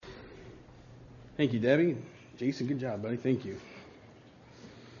Thank you, Debbie. Jason, good job, buddy. Thank you.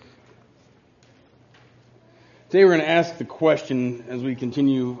 Today we're going to ask the question as we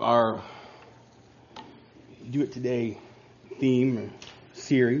continue our Do It Today theme or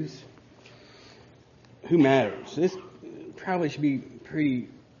series. Who matters? This probably should be pretty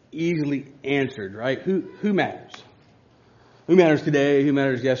easily answered, right? Who matters? Who matters today? Who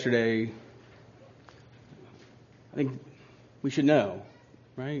matters yesterday? I think we should know,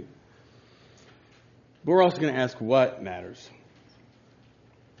 right? But we're also going to ask what matters.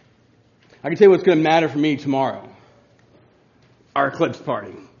 I can tell you what's going to matter for me tomorrow. Our Eclipse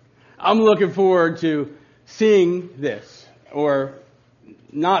party. I'm looking forward to seeing this or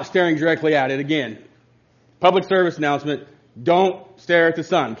not staring directly at it again. Public service announcement, don't stare at the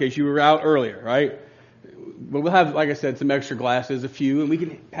sun in case you were out earlier, right? But we'll have, like I said, some extra glasses, a few, and we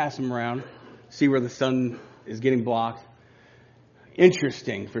can pass them around, see where the sun is getting blocked.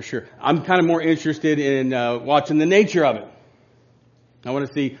 Interesting, for sure. I'm kind of more interested in watching the nature of it. I want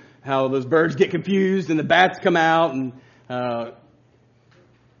to see how those birds get confused and the bats come out, and we're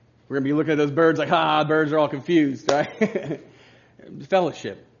going to be looking at those birds like, birds are all confused, right?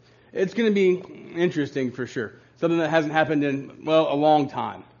 Fellowship. It's going to be interesting for sure. Something that hasn't happened in, a long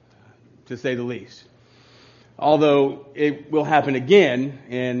time, to say the least. Although it will happen again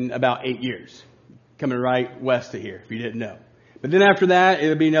in about 8 years, coming right west of here, if you didn't know. But then after that,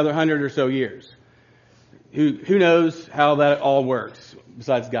 it'll be another 100 or so years. Who knows how that all works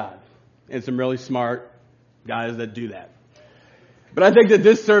besides God? And some really smart guys that do that. But I think that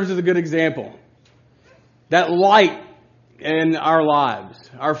this serves as a good example. That light in our lives,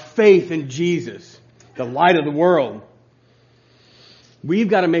 our faith in Jesus, the light of the world. We've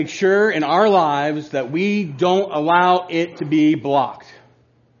got to make sure in our lives that we don't allow it to be blocked.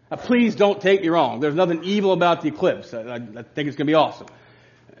 Please don't take me wrong. There's nothing evil about the eclipse. I think it's going to be awesome.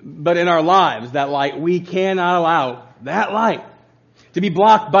 But in our lives, that light, we cannot allow that light to be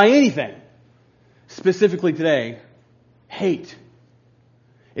blocked by anything. Specifically today, hate.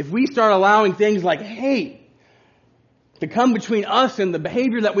 If we start allowing things like hate to come between us and the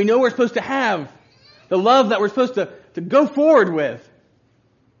behavior that we know we're supposed to have, the love that we're supposed to go forward with,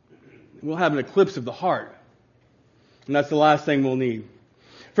 we'll have an eclipse of the heart. And that's the last thing we'll need.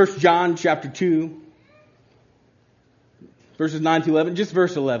 1 John chapter 2, verses 9 to 11, just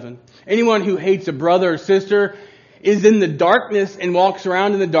verse 11. Anyone who hates a brother or sister is in the darkness and walks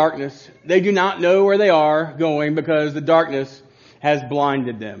around in the darkness. They do not know where they are going because the darkness has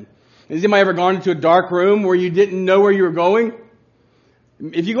blinded them. Has anybody ever gone into a dark room where you didn't know where you were going?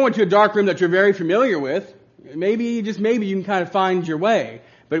 If you go into a dark room that you're very familiar with, maybe you can kind of find your way.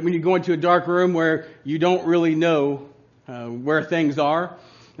 But when you go into a dark room where you don't really know where things are,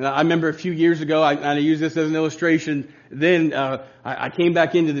 I remember a few years ago, I used this as an illustration. Then I came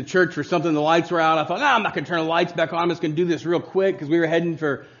back into the church for something. The lights were out. I thought, I'm not going to turn the lights back on. I'm just going to do this real quick because we were heading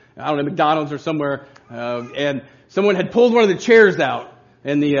for, McDonald's or somewhere. And someone had pulled one of the chairs out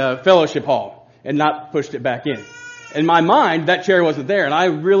in the fellowship hall and not pushed it back in. In my mind, that chair wasn't there. And I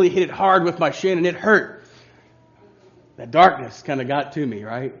really hit it hard with my shin and it hurt. That darkness kind of got to me,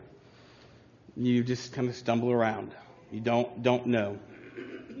 right? You just kind of stumble around. You don't know.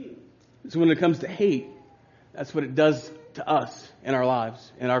 So when it comes to hate, that's what it does to us in our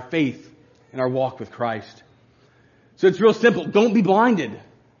lives, in our faith, in our walk with Christ. So it's real simple. Don't be blinded.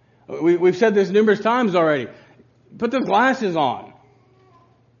 We've said this numerous times already. Put those glasses on.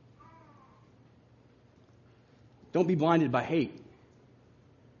 Don't be blinded by hate.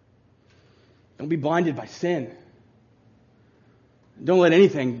 Don't be blinded by sin. Don't let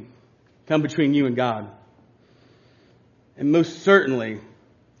anything come between you and God. And most certainly,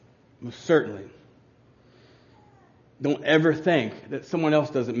 don't ever think that someone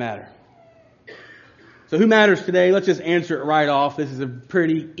else doesn't matter. So who matters today? Let's just answer it right off. This is a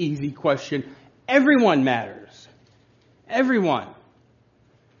pretty easy question. Everyone matters. Everyone.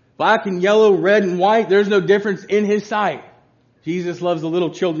 Black and yellow, red and white, there's no difference in His sight. Jesus loves the little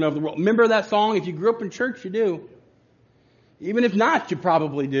children of the world. Remember that song? If you grew up in church, you do. Even if not, you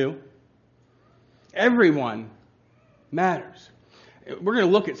probably do. Everyone matters. We're going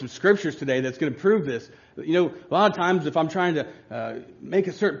to look at some scriptures today that's going to prove this. A lot of times if I'm trying to make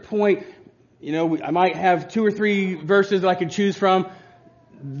a certain point, I might have 2 or 3 verses that I can choose from.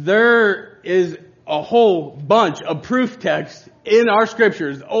 There is a whole bunch of proof texts in our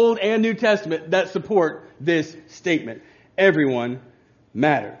scriptures, Old and New Testament, that support this statement. Everyone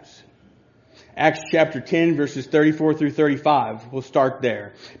matters. Acts chapter 10, verses 34 through 35. We'll start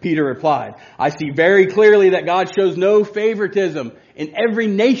there. Peter replied, I see very clearly that God shows no favoritism. In every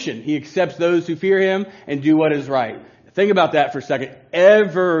nation, He accepts those who fear Him and do what is right. Think about that for a second.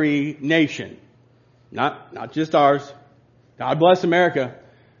 Every nation. Not just ours. God bless America.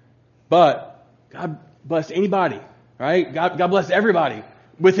 But God bless anybody, right? God bless everybody.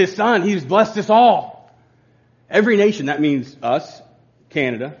 With His Son, He's blessed us all. Every nation, that means us,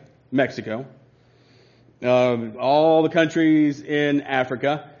 Canada, Mexico, all the countries in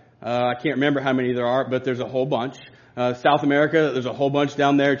Africa. I can't remember how many there are, but there's a whole bunch. South America, there's a whole bunch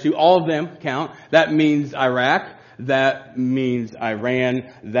down there too. All of them count. That means Iraq. That means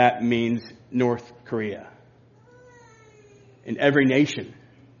Iran. That means North Korea. In every nation,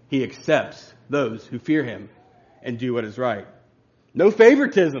 He accepts those who fear Him and do what is right. No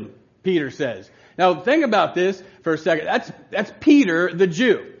favoritism, Peter says. Now think about this for a second. That's Peter the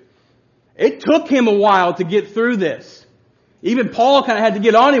Jew. It took him a while to get through this. Even Paul kind of had to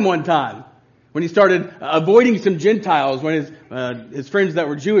get on him one time when he started avoiding some Gentiles when his friends that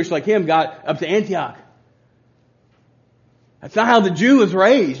were Jewish like him got up to Antioch. That's not how the Jew was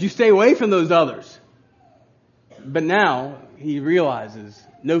raised. You stay away from those others. But now he realizes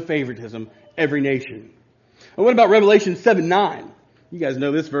no favoritism, every nation. And what about Revelation 7:9? You guys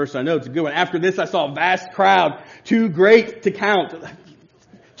know this verse. I know it's a good one. After this, I saw a vast crowd, too great to count.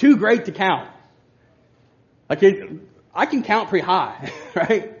 Too great to count. I can count pretty high,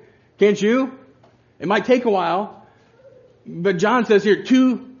 right? Can't you? It might take a while. But John says here,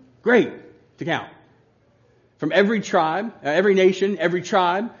 too great to count. From every tribe, every nation, every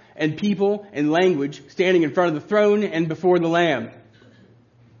tribe, and people and language standing in front of the throne and before the Lamb.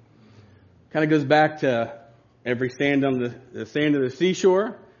 Kind of goes back to every sand on the sand of the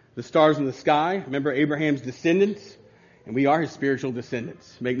seashore, the stars in the sky. Remember Abraham's descendants? And we are his spiritual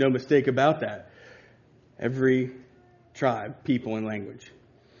descendants. Make no mistake about that. Every tribe, people, and language.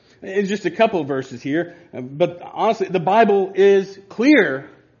 It's just a couple of verses here. But honestly, the Bible is clear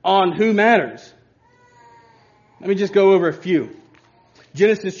on who matters. Let me just go over a few.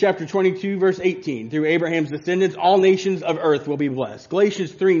 Genesis chapter 22, verse 18. Through Abraham's descendants, all nations of earth will be blessed.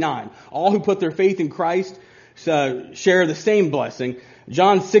 Galatians 3:9. All who put their faith in Christ share the same blessing.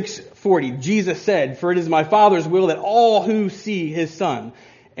 John 6:40. Jesus said, "For it is my Father's will that all who see His Son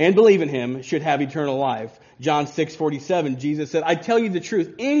and believe in Him should have eternal life." John 6:47. Jesus said, "I tell you the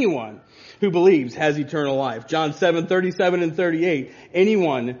truth, anyone who believes has eternal life." John 7:37 and 38.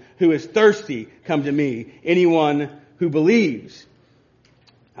 "Anyone who is thirsty, come to me. Anyone who believes,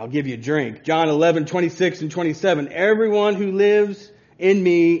 I'll give you a drink." John 11:26 and 27. "Everyone who lives in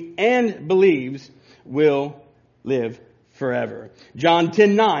me and believes will live forever." John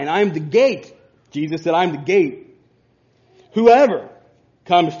 10:9. "I am the gate." Jesus said, "I am the gate. Whoever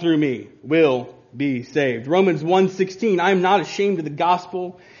comes through me will be saved." Romans 1:16. "I am not ashamed of the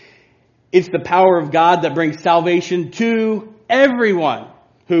gospel. It's the power of God that brings salvation to everyone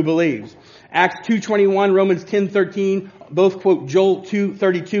who believes." Acts 2:21, Romans 10:13, both quote Joel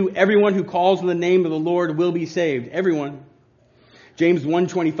 2:32. "Everyone who calls on the name of the Lord will be saved." Everyone. James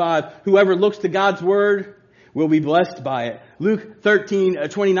 1:25, "Whoever looks to God's word will be blessed by it." Luke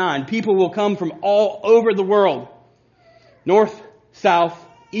 13:29, "People will come from all over the world, north, south,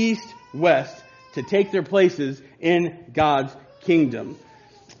 east, west, to take their places in God's kingdom."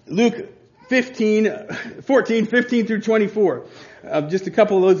 Luke 14:15 through 24. Just a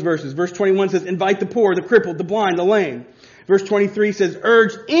couple of those verses. Verse 21 says, "Invite the poor, the crippled, the blind, the lame." Verse 23 says,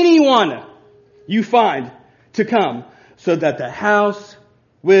 "Urge anyone you find to come, so that the house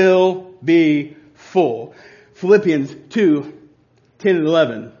will be full." Philippians 2:10 and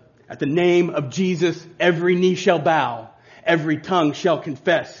 11. "At the name of Jesus, every knee shall bow, every tongue shall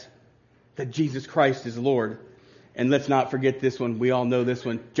confess that Jesus Christ is Lord." And let's not forget this one. We all know this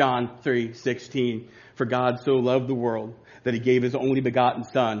one. John 3:16. "For God so loved the world that He gave His only begotten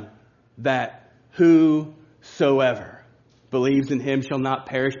Son, that whosoever believes in Him shall not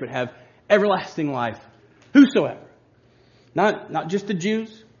perish but have everlasting life." Whosoever. Not just the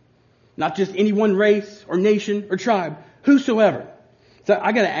Jews. Not just any one race or nation or tribe. Whosoever. So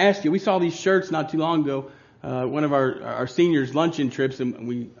I got to ask you, we saw these shirts not too long ago. One of our seniors' luncheon trips,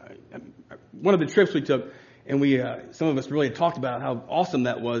 and one of the trips we took, and some of us really had talked about how awesome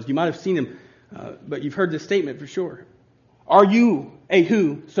that was. You might have seen them, but you've heard this statement for sure. Are you a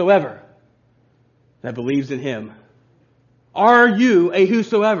whosoever that believes in Him? Are you a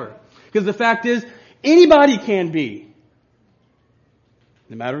whosoever? Because the fact is, anybody can be.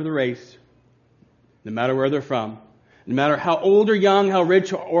 No matter the race, no matter where they're from, no matter how old or young, how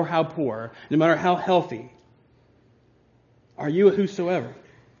rich or how poor, no matter how healthy. Are you a whosoever?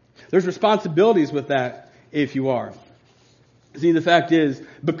 There's responsibilities with that if you are. See, the fact is,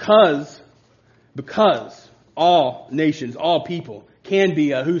 because all nations, all people can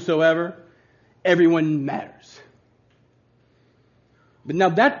be a whosoever, everyone matters. But now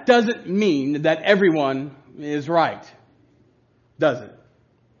that doesn't mean that everyone is right, does it?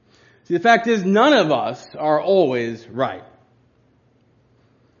 See, the fact is, none of us are always right.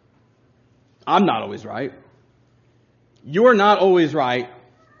 I'm not always right. You're not always right.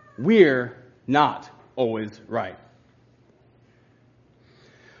 We're not always right.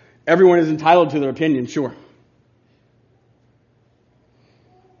 Everyone is entitled to their opinion, sure.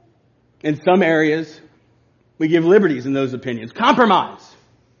 In some areas, we give liberties in those opinions. Compromise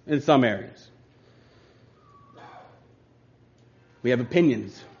in some areas. We have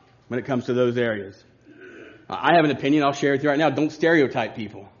opinions when it comes to those areas. I have an opinion I'll share with you right now. Don't stereotype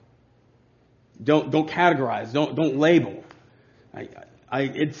people. Don't categorize. Don't label.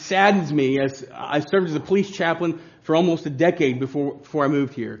 It saddens me as I served as a police chaplain for almost a decade before I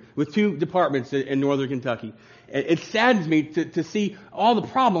moved here with 2 departments in northern Kentucky. It saddens me to see all the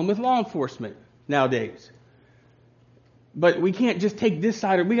problem with law enforcement nowadays. But we can't just take this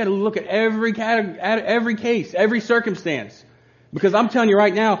side. We got to look at every case, every circumstance. Because I'm telling you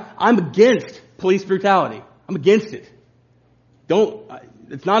right now, I'm against police brutality. I'm against it.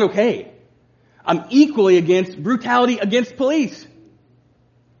 It's not okay. I'm equally against brutality against police.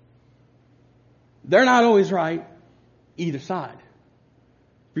 They're not always right, either side.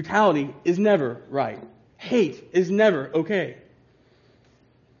 Brutality is never right. Hate is never okay.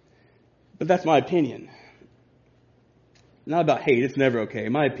 But that's my opinion. Not about hate, it's never okay.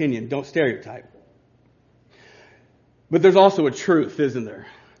 My opinion, don't stereotype. But there's also a truth, isn't there?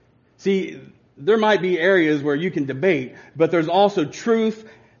 See, there might be areas where you can debate, but there's also truth,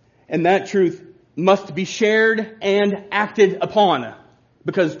 and that truth must be shared and acted upon,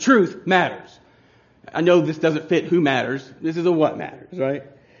 because truth matters. I know this doesn't fit who matters. This is a what matters, right?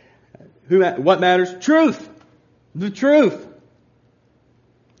 What matters? Truth. The truth.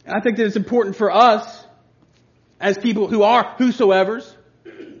 And I think that it's important for us, as people who are whosoevers,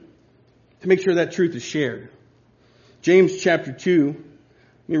 to make sure that truth is shared. James chapter 2, let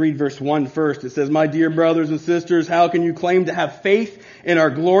me read verse 1 first. It says, "My dear brothers and sisters, how can you claim to have faith in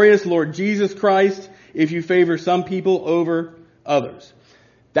our glorious Lord Jesus Christ if you favor some people over others?"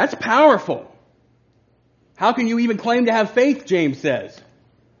 That's powerful. How can you even claim to have faith, James says?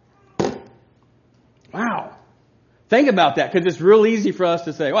 Wow. Think about that, because it's real easy for us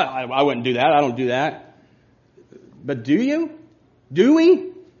to say, well, I wouldn't do that. I don't do that. But do you? Do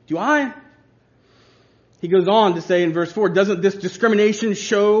we? Do I? He goes on to say in verse 4, doesn't this discrimination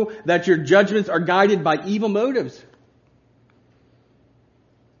show that your judgments are guided by evil motives?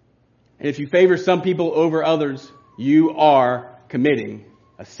 And if you favor some people over others, you are committing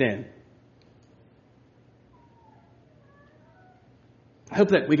a sin. I hope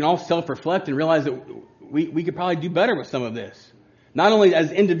that we can all self-reflect and realize that we could probably do better with some of this. Not only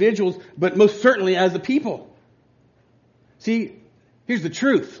as individuals, but most certainly as a people. See, here's the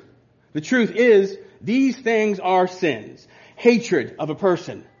truth. The truth is, these things are sins. Hatred of a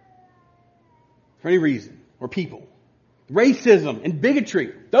person for any reason, or people. Racism and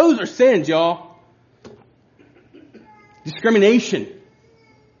bigotry, those are sins, y'all. Discrimination,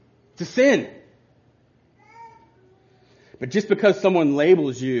 it's a sin. But just because someone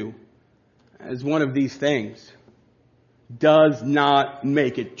labels you as one of these things does not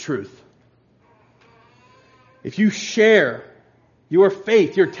make it truth. If you share your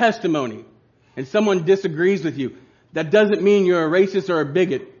faith, your testimony, and someone disagrees with you, that doesn't mean you're a racist or a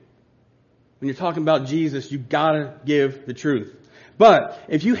bigot. When you're talking about Jesus, you've got to give the truth. But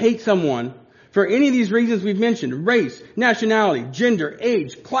if you hate someone for any of these reasons we've mentioned, race, nationality, gender,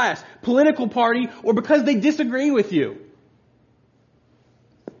 age, class, political party, or because they disagree with you,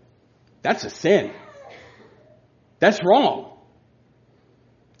 that's a sin. That's wrong.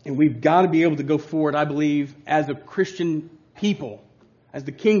 And we've got to be able to go forward, I believe, as a Christian people, as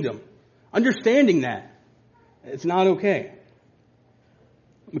the kingdom, understanding that it's not okay.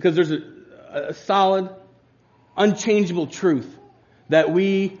 Because there's a solid, unchangeable truth that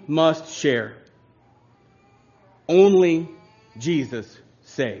we must share. Only Jesus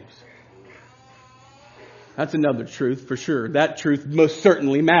saves. That's another truth for sure. That truth most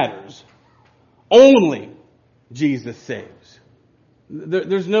certainly matters. Only Jesus saves.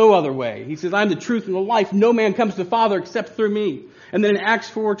 There's no other way. He says, I'm the truth and the life. No man comes to the Father except through me. And then in Acts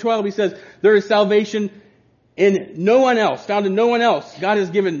 4:12, he says, there is salvation in no one else, found in no one else. God has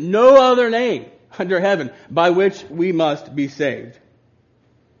given no other name under heaven by which we must be saved.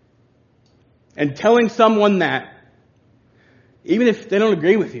 And telling someone that, even if they don't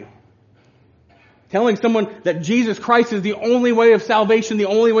agree with you, telling someone that Jesus Christ is the only way of salvation, the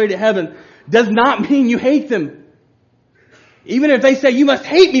only way to heaven, does not mean you hate them. Even if they say, you must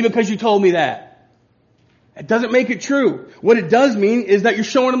hate me because you told me that. It doesn't make it true. What it does mean is that you're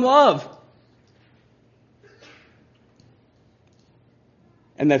showing them love.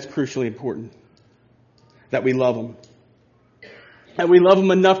 And that's crucially important. That we love them. That we love them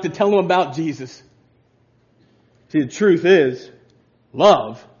enough to tell them about Jesus. See, the truth is,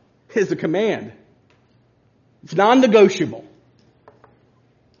 love is a command. It's non-negotiable.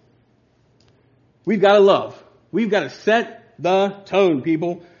 We've got to love. We've got to set the tone,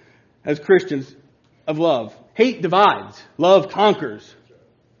 people, as Christians, of love. Hate divides. Love conquers.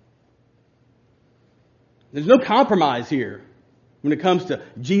 There's no compromise here when it comes to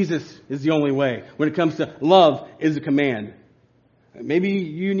Jesus is the only way. When it comes to love is a command. Maybe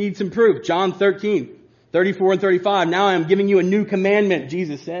you need some proof. John 13, 34 and 35. Now I am giving you a new commandment,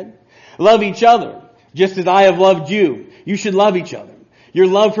 Jesus said. Love each other, just as I have loved you. You should love each other. Your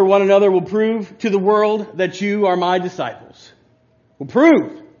love for one another will prove to the world that you are my disciples. Will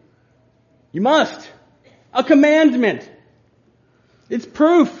prove. You must. A commandment. It's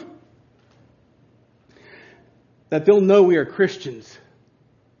proof that they'll know we are Christians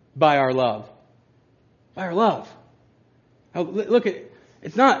by our love. By our love. Now, look,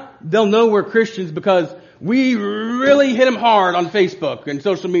 it's not they'll know we're Christians because we really hit them hard on Facebook and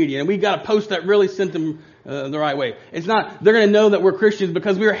social media and we got a post that really sent them the right way. It's not they're going to know that we're Christians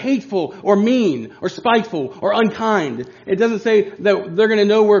because we are hateful or mean or spiteful or unkind. It doesn't say that they're going to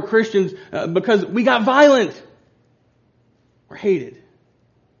know we're Christians because we got violent or hated.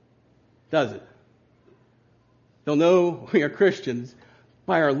 Does it? They'll know we are Christians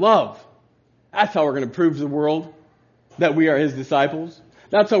by our love. That's how we're going to prove to the world that we are His disciples.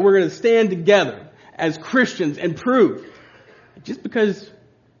 That's how we're going to stand together as Christians and prove. Just because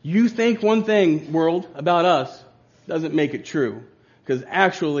you think one thing, world, about us, doesn't make it true. Because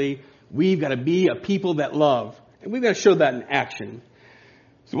actually, we've got to be a people that love. And we've got to show that in action.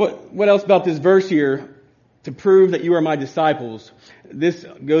 So what else about this verse here? To prove that you are my disciples. This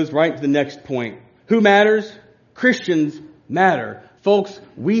goes right to the next point. Who matters? Christians matter. Folks,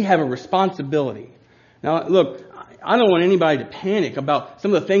 we have a responsibility. Now, look, I don't want anybody to panic about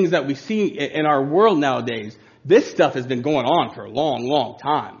some of the things that we see in our world nowadays. This stuff has been going on for a long, long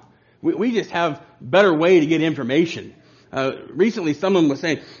time. We just have a better way to get information. Recently, someone was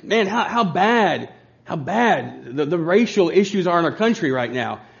saying, man, how bad the racial issues are in our country right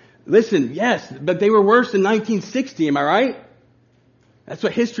now. Listen, yes, but they were worse in 1960, am I right? That's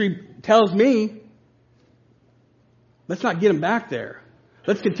what history tells me. Let's not get them back there.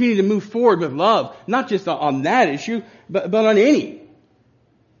 Let's continue to move forward with love, not just on that issue, but on any.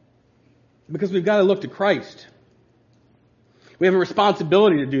 Because we've got to look to Christ. We have a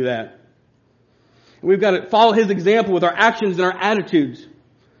responsibility to do that. We've got to follow His example with our actions and our attitudes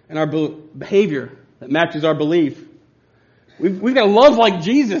and our behavior that matches our belief. We've got to love like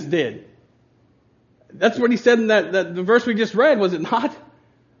Jesus did. That's what He said in that the verse we just read, was it not?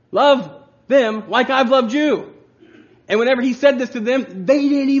 Love them like I've loved you. And whenever He said this to them, they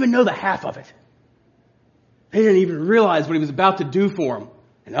didn't even know the half of it. They didn't even realize what He was about to do for them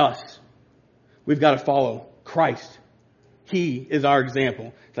and us. We've got to follow Christ. He is our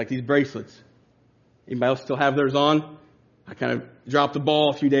example. It's like these bracelets. Anybody else still have theirs on? I kind of dropped the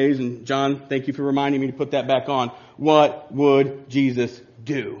ball a few days, and John, thank you for reminding me to put that back on. What would Jesus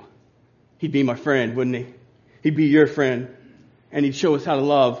do? He'd be my friend, wouldn't He? He'd be your friend, and He'd show us how to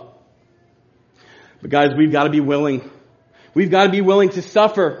love. But guys, we've got to be willing. We've got to be willing to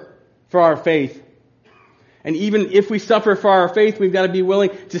suffer for our faith. And even if we suffer for our faith, we've got to be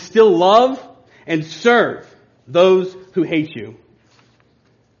willing to still love and serve those who hate you.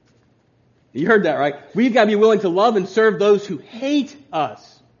 You heard that, right? We've got to be willing to love and serve those who hate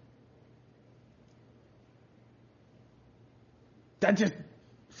us. That just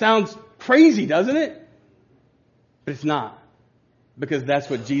sounds crazy, doesn't it? But it's not. Because that's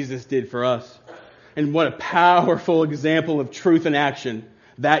what Jesus did for us. And what a powerful example of truth in action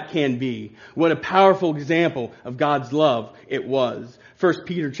that can be. What a powerful example of God's love it was. 1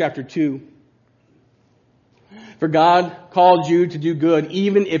 Peter chapter 2. For God called you to do good,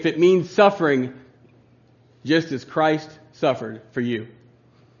 even if it means suffering, just as Christ suffered for you.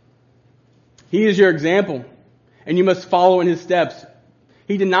 He is your example, and you must follow in His steps.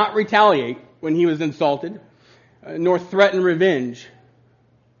 He did not retaliate when He was insulted, nor threaten revenge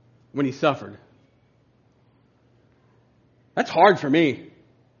when He suffered. That's hard for me.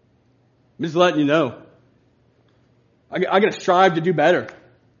 I'm just letting you know. I got to strive to do better.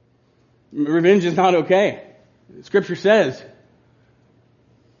 Revenge is not okay. Scripture says,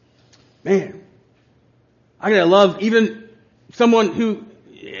 man, I got to love even someone who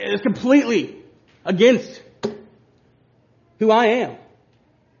is completely against who I am.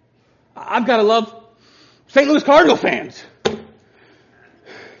 I've got to love St. Louis Cardinal fans.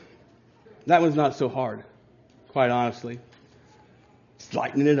 That one's not so hard, quite honestly. Just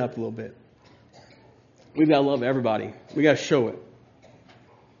lightening it up a little bit. We've got to love everybody. We got to show it.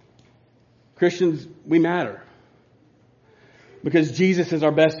 Christians, we matter. Because Jesus is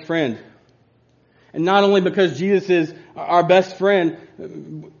our best friend. And not only because Jesus is our best friend,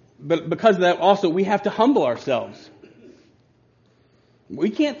 but because of that also we have to humble ourselves. We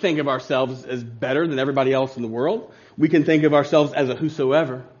can't think of ourselves as better than everybody else in the world. We can think of ourselves as a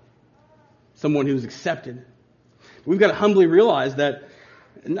whosoever. Someone who's accepted. We've got to humbly realize that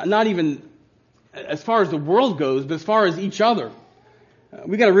not even as far as the world goes, but as far as each other.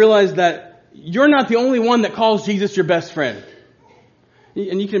 We've got to realize that you're not the only one that calls Jesus your best friend.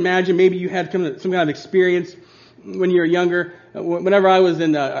 And you can imagine maybe you had some kind of experience when you were younger. Whenever I was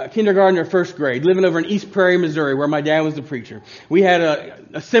in kindergarten or first grade, living over in East Prairie, Missouri, where my dad was the preacher, we had an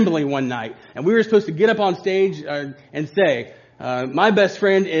assembly one night, and we were supposed to get up on stage and say, my best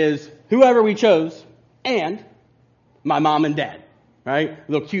friend is whoever we chose, and my mom and dad. Right?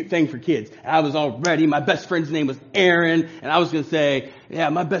 A little cute thing for kids. I was all ready. My best friend's name was Aaron. And I was going to say, yeah,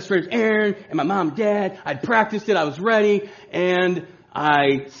 my best friend's Aaron and my mom and dad. I'd practiced it. I was ready. And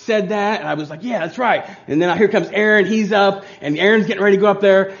I said that. And I was like, yeah, that's right. And then here comes Aaron. He's up. And Aaron's getting ready to go up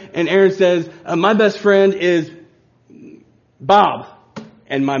there. And Aaron says, my best friend is Bob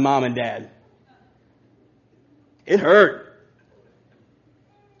and my mom and dad. It hurt.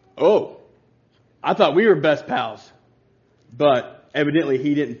 Oh, I thought we were best pals. But evidently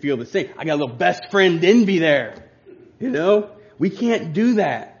he didn't feel the same. I got a little best friend envy there. You know? We can't do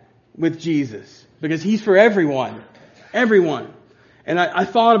that with Jesus. Because he's for everyone. Everyone. And I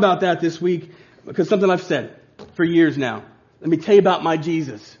thought about that this week because something I've said for years now. Let me tell you about my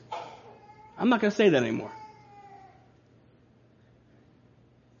Jesus. I'm not going to say that anymore.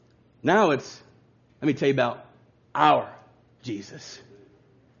 Now let me tell you about our Jesus.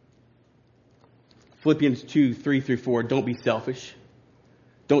 Philippians 2:3-4. Don't be selfish.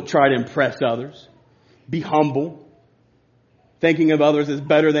 Don't try to impress others. Be humble. Thinking of others as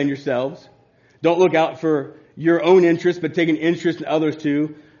better than yourselves. Don't look out for your own interest, but take an interest in others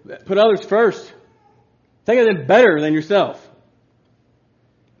too. Put others first. Think of them better than yourself.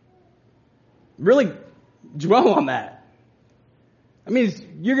 Really dwell on that. I mean,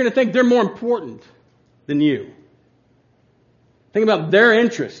 you're going to think they're more important than you. Think about their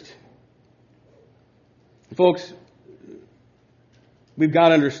interest. Folks, we've got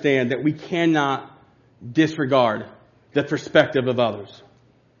to understand that we cannot disregard the perspective of others.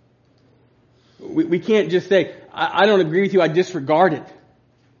 We can't just say, I don't agree with you, I disregard it.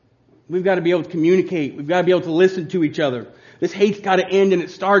 We've got to be able to communicate. We've got to be able to listen to each other. This hate's got to end, and it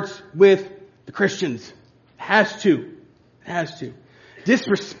starts with the Christians. It has to. It has to.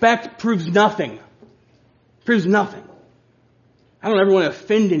 Disrespect proves nothing. Proves nothing. I don't ever want to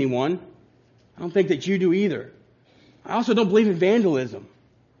offend anyone. I don't think that you do either. I also don't believe in vandalism.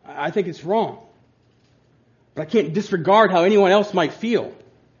 I think it's wrong. But I can't disregard how anyone else might feel.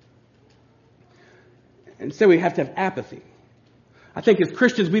 Instead, we have to have apathy. I think as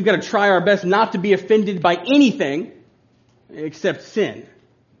Christians, we've got to try our best not to be offended by anything except sin.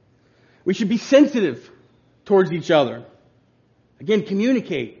 We should be sensitive towards each other. Again,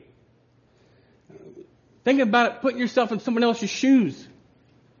 communicate. Think about putting yourself in someone else's shoes.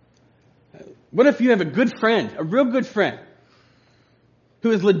 What if you have a good friend, a real good friend,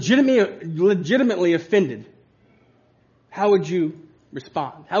 who is legitimately offended? How would you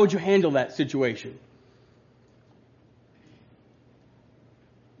respond? How would you handle that situation?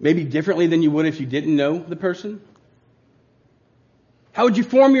 Maybe differently than you would if you didn't know the person? How would you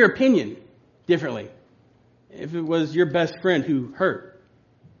form your opinion differently if it was your best friend who hurt?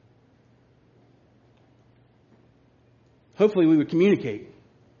 Hopefully we would communicate.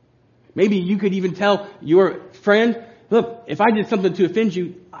 Maybe you could even tell your friend, look, if I did something to offend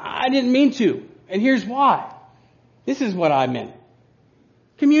you, I didn't mean to. And here's why. This is what I meant.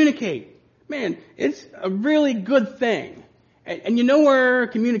 Communicate. Man, it's a really good thing. And you know where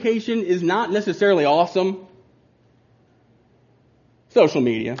communication is not necessarily awesome? Social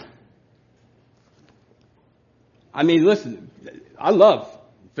media. I mean, listen, I love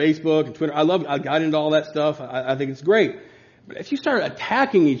Facebook and Twitter. I got into all that stuff. I think it's great. But if you start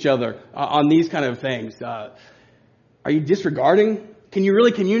attacking each other on these kind of things, are you disregarding? Can you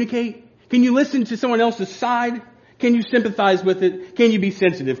really communicate? Can you listen to someone else's side? Can you sympathize with it? Can you be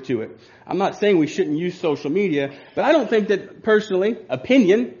sensitive to it? I'm not saying we shouldn't use social media, but I don't think that personally,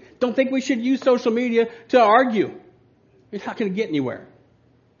 don't think we should use social media to argue. You're not going to get anywhere.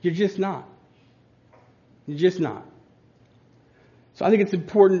 You're just not. You're just not. So I think it's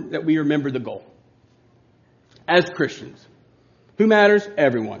important that we remember the goal. as Christians. Who matters?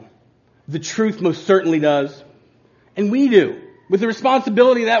 Everyone. The truth most certainly does. And we do, with the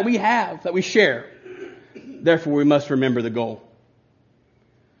responsibility that we have, that we share. Therefore, we must remember the goal.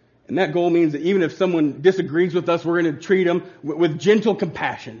 And that goal means that even if someone disagrees with us, we're going to treat them with gentle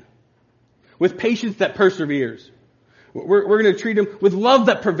compassion, with patience that perseveres. We're going to treat them with love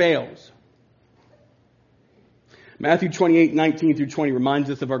that prevails. Matthew 28:19-20 reminds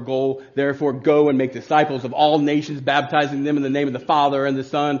us of our goal. Therefore, go and make disciples of all nations, baptizing them in the name of the Father and the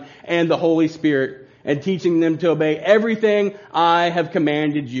Son and the Holy Spirit, and teaching them to obey everything I have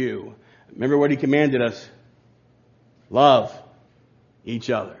commanded you. Remember what he commanded us. Love each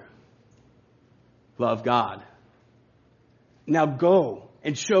other. Love God. Now go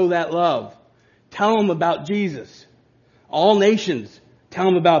and show that love. Tell them about Jesus. All nations, tell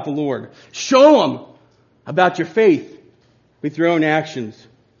them about the Lord. Show them about your faith with your own actions.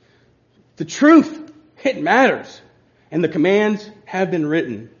 The truth, it matters. And the commands have been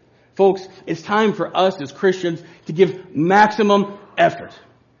written. Folks, it's time for us as Christians to give maximum effort.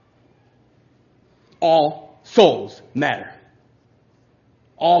 All souls matter.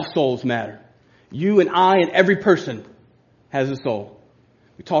 All souls matter. You and I and every person has a soul.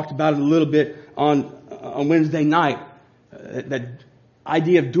 We talked about it a little bit on Wednesday night. That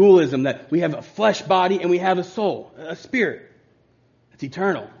idea of dualism, that we have a flesh body and we have a soul, a spirit. It's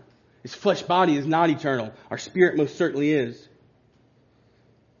eternal. This flesh body is not eternal. Our spirit most certainly is.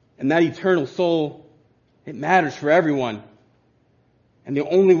 And that eternal soul, it matters for everyone. And the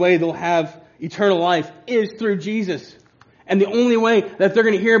only way they'll have eternal life is through Jesus. And the only way that they're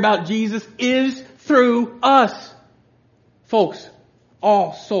going to hear about Jesus is through us. Folks,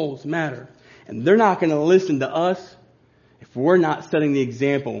 all souls matter. And they're not going to listen to us if we're not setting the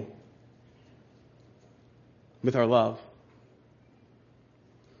example with our love.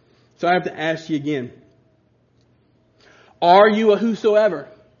 So I have to ask you again. Are you a whosoever?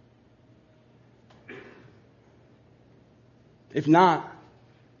 If not,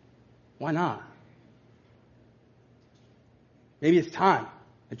 why not? Maybe it's time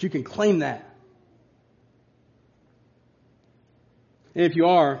that you can claim that. And if you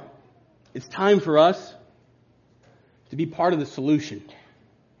are, it's time for us to be part of the solution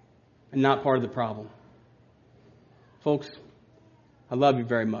and not part of the problem. Folks, I love you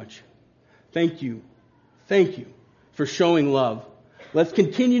very much. Thank you. Thank you for showing love. Let's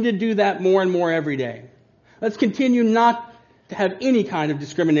continue to do that more and more every day. Let's continue not to have any kind of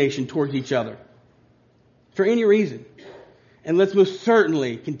discrimination towards each other for any reason. And let's most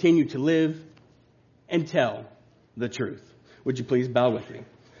certainly continue to live and tell the truth. Would you please bow with me?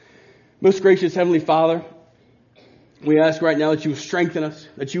 Most gracious Heavenly Father, we ask right now that you will strengthen us,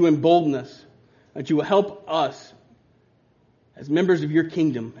 that you embolden us, that you will help us as members of your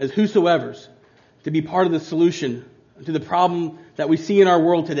kingdom, as whosoevers, to be part of the solution to the problem that we see in our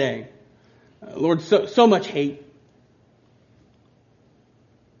world today. Lord, so much hate.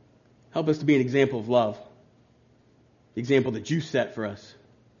 Help us to be an example of love, the example that you set for us.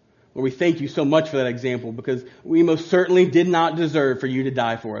 Lord, we thank you so much for that example because we most certainly did not deserve for you to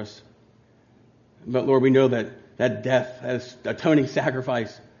die for us. But Lord, we know that death, as atoning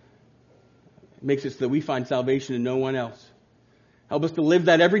sacrifice, makes it so that we find salvation in no one else. Help us to live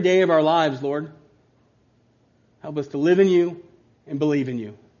that every day of our lives, Lord. Help us to live in you and believe in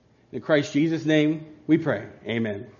you. In Christ Jesus' name we pray. Amen.